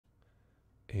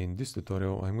In this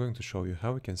tutorial, I'm going to show you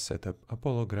how we can set up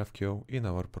Apollo GraphQL in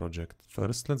our project.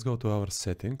 First, let's go to our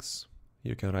settings.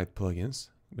 You can write plugins,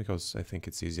 because I think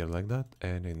it's easier like that.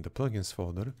 And in the plugins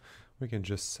folder, we can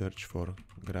just search for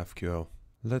GraphQL.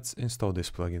 Let's install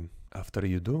this plugin. After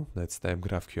you do, let's type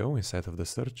GraphQL inside of the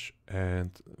search,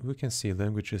 and we can see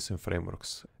languages and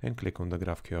frameworks, and click on the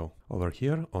GraphQL. Over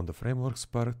here, on the frameworks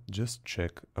part, just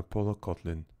check Apollo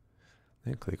Kotlin,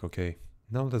 and click OK.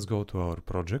 Now let's go to our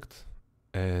project.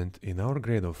 And in our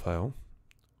Gradle file,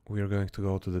 we are going to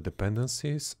go to the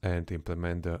dependencies and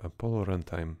implement the Apollo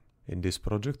runtime. In this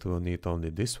project, we will need only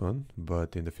this one,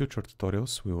 but in the future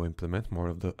tutorials, we will implement more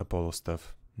of the Apollo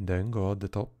stuff. Then go at the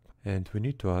top, and we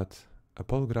need to add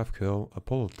Apollo GraphQL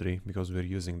Apollo 3, because we're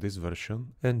using this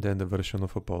version, and then the version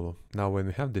of Apollo. Now, when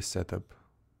we have this setup,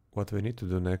 what we need to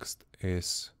do next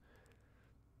is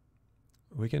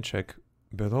we can check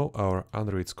below our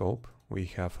Android scope. We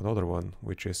have another one,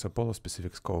 which is Apollo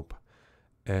specific scope.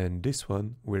 And this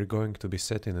one, we're going to be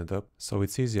setting it up so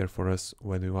it's easier for us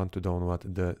when we want to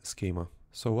download the schema.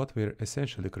 So what we're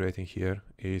essentially creating here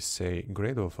is a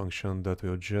Gradle function that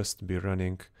will just be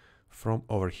running from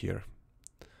over here.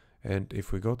 And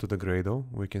if we go to the Gradle,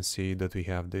 we can see that we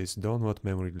have this download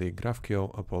memory leak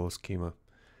GraphQL Apollo schema.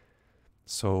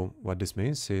 So what this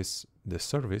means is the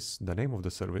service, the name of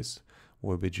the service,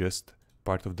 will be just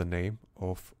part of the name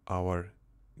of our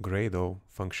Gradle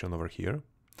function over here.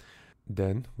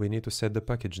 Then we need to set the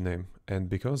package name, and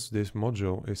because this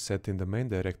module is set in the main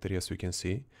directory, as we can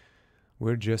see,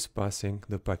 we're just passing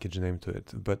the package name to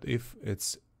it. But if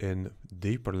it's in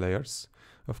deeper layers,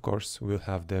 of course we'll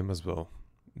have them as well.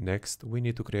 Next, we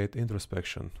need to create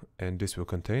introspection, and this will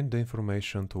contain the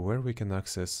information to where we can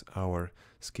access our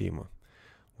schema.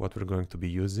 What we're going to be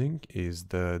using is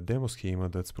the demo schema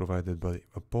that's provided by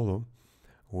Apollo,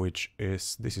 which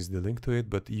is, this is the link to it,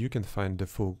 but you can find the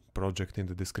full project in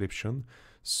the description,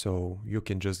 so you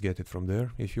can just get it from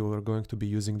there if you are going to be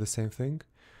using the same thing,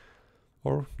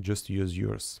 or just use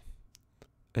yours.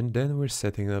 And then we're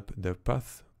setting up the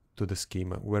path to the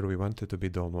schema where we want it to be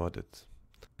downloaded.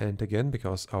 And again,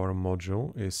 because our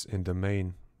module is in the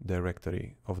main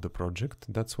directory of the project,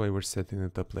 that's why we're setting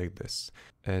it up like this.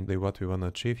 And what we want to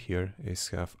achieve here is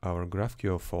have our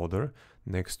GraphQL folder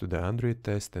next to the Android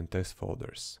test and test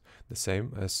folders, the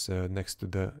same as next to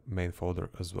the main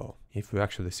folder as well. If we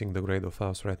actually sync the Gradle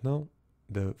files right now,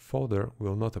 the folder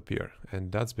will not appear,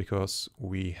 and that's because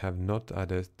we have not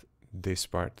added this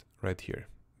part right here.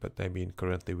 But I mean,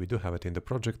 currently we do have it in the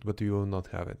project, but you will not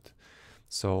have it.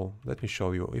 So let me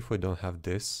show you. If we don't have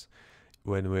this,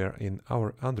 when we're in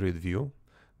our Android view,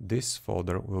 this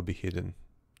folder will be hidden.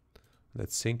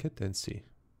 Let's sync it and see.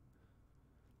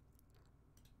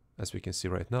 As we can see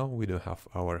right now, we don't have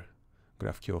our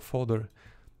GraphQL folder.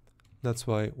 That's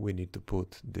why we need to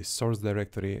put this source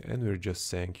directory, and we're just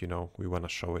saying, you know, we want to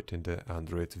show it in the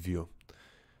Android view.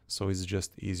 So it's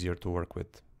just easier to work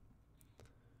with.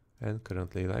 And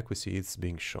currently, like we see, it's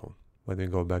being shown. When we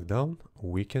go back down,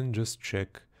 we can just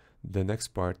check the next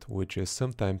part, which is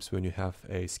sometimes when you have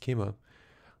a schema,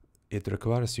 it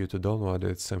requires you to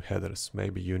download some headers.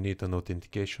 Maybe you need an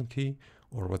authentication key,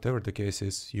 or whatever the case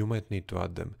is, you might need to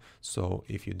add them. So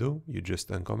if you do, you just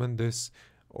uncomment this,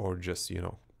 or just, you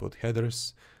know, put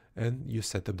headers, and you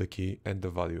set up the key and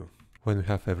the value. When we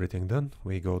have everything done,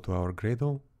 we go to our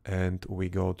Gradle, and we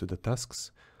go to the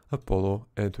tasks, Apollo,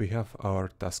 and we have our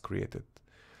task created.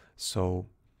 So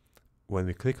when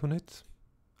we click on it,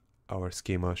 our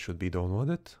schema should be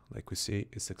downloaded. Like we see,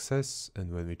 a success. And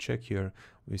when we check here,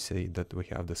 we say that we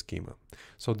have the schema.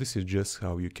 So this is just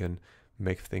how you can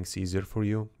make things easier for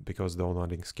you, because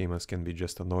downloading schemas can be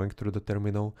just annoying through the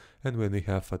terminal. And when we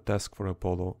have a task for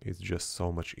Apollo, it's just so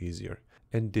much easier.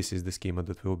 And this is the schema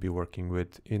that we'll be working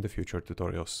with in the future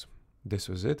tutorials. This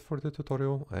was it for the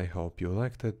tutorial. I hope you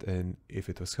liked it, and if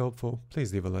it was helpful,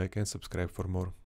 please leave a like and subscribe for more.